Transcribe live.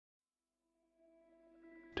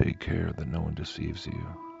Take care that no one deceives you,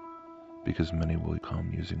 because many will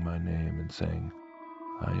come using my name and saying,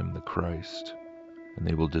 'I am the Christ,' and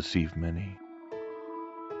they will deceive many.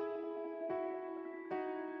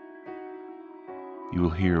 You will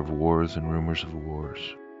hear of wars and rumors of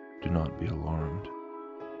wars. Do not be alarmed,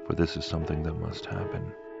 for this is something that must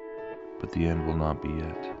happen, but the end will not be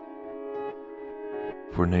yet.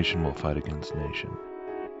 For nation will fight against nation,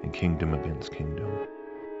 and kingdom against kingdom.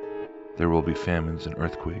 There will be famines and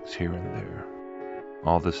earthquakes here and there.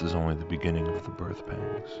 All this is only the beginning of the birth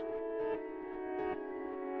pangs.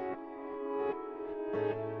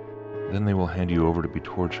 Then they will hand you over to be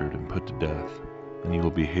tortured and put to death, and you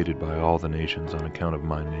will be hated by all the nations on account of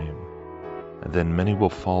my name. And then many will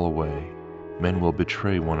fall away. Men will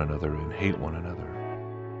betray one another and hate one another.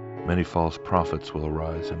 Many false prophets will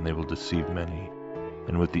arise, and they will deceive many.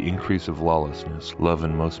 And with the increase of lawlessness, love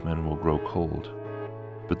in most men will grow cold.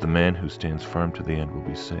 But the man who stands firm to the end will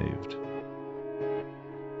be saved.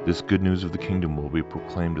 This good news of the kingdom will be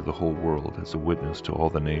proclaimed to the whole world as a witness to all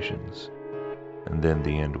the nations, and then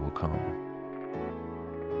the end will come.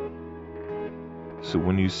 So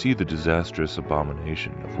when you see the disastrous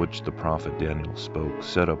abomination of which the prophet Daniel spoke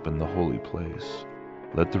set up in the holy place,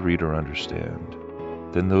 let the reader understand.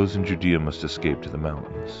 Then those in Judea must escape to the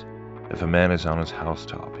mountains. If a man is on his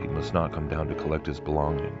housetop, he must not come down to collect his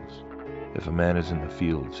belongings. If a man is in the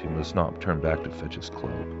fields, he must not turn back to fetch his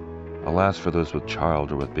cloak. Alas for those with child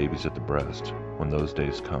or with babies at the breast, when those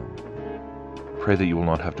days come. Pray that you will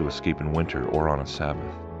not have to escape in winter or on a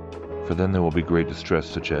Sabbath, for then there will be great distress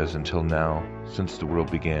such as until now, since the world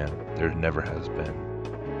began, there never has been,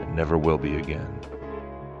 and never will be again.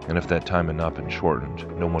 And if that time had not been shortened,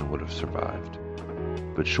 no one would have survived.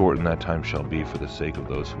 But shortened that time shall be for the sake of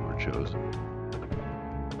those who were chosen.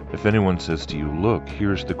 If anyone says to you, 'Look,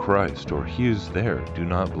 here is the Christ,' or 'He is there,' do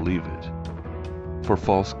not believe it. For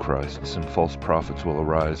false Christs and false prophets will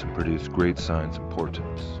arise and produce great signs and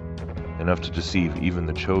portents, enough to deceive even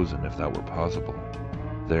the chosen if that were possible.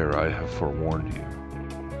 There I have forewarned you.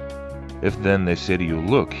 If then they say to you,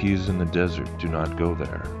 'Look, he is in the desert,' do not go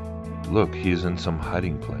there. 'Look, he is in some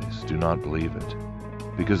hiding place,' do not believe it.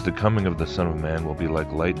 Because the coming of the Son of Man will be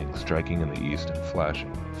like lightning striking in the east and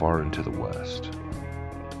flashing far into the west.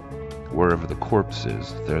 Wherever the corpse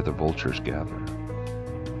is, there the vultures gather.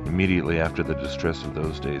 Immediately after the distress of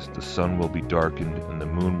those days, the sun will be darkened, and the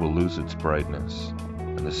moon will lose its brightness,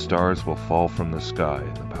 and the stars will fall from the sky,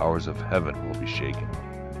 and the powers of heaven will be shaken.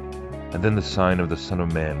 And then the sign of the Son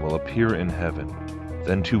of Man will appear in heaven.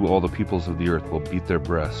 Then too all the peoples of the earth will beat their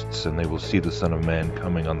breasts, and they will see the Son of Man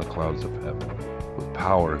coming on the clouds of heaven, with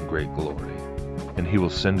power and great glory. And he will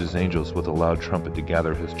send his angels with a loud trumpet to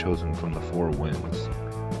gather his chosen from the four winds,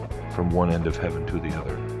 from one end of heaven to the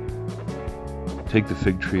other. Take the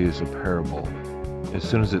fig tree as a parable. As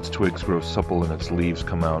soon as its twigs grow supple and its leaves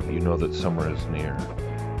come out, you know that summer is near.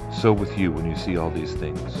 So with you, when you see all these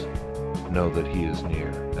things, know that he is near,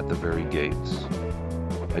 at the very gates.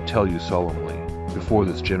 I tell you solemnly, before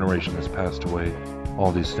this generation has passed away,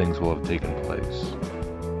 all these things will have taken place.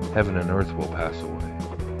 Heaven and earth will pass away,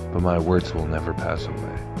 but my words will never pass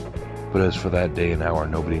away. But as for that day and hour,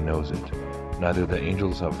 nobody knows it, neither the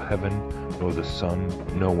angels of heaven, nor the Son,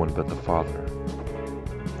 no one but the Father.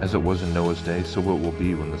 As it was in Noah's day, so it will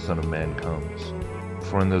be when the Son of Man comes.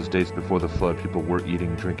 For in those days before the flood, people were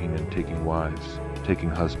eating, drinking, and taking wives, taking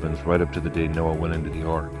husbands, right up to the day Noah went into the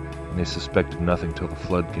ark, and they suspected nothing till the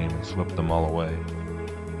flood came and swept them all away.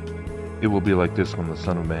 It will be like this when the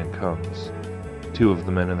Son of Man comes. 2 of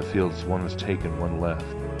the men in the fields, one is taken, one left.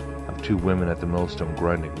 Of 2 women at the millstone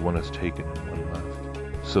grinding, one is taken and one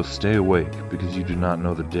left. So stay awake, because you do not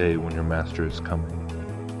know the day when your master is coming.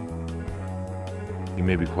 You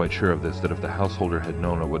may be quite sure of this, that if the householder had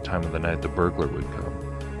known at what time of the night the burglar would come,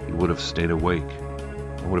 he would have stayed awake,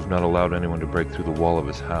 and would have not allowed anyone to break through the wall of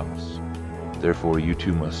his house. Therefore you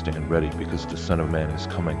too must stand ready, because the Son of Man is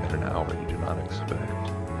coming at an hour you do not expect.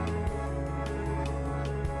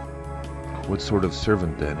 What sort of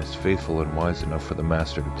servant then is faithful and wise enough for the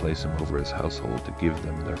master to place him over his household to give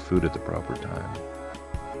them their food at the proper time?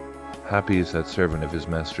 Happy is that servant if his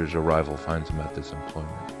master's arrival finds him at this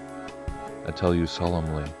employment. I tell you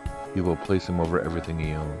solemnly, he will place him over everything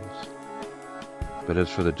he owns. But as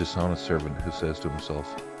for the dishonest servant who says to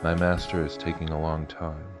himself, 'My master is taking a long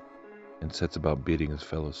time,' and sets about beating his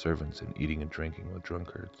fellow servants and eating and drinking with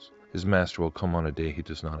drunkards, his master will come on a day he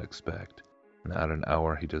does not expect, and at an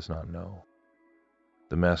hour he does not know.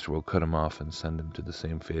 The master will cut him off and send him to the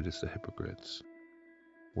same fate as the hypocrites,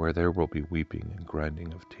 where there will be weeping and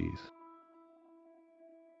grinding of teeth.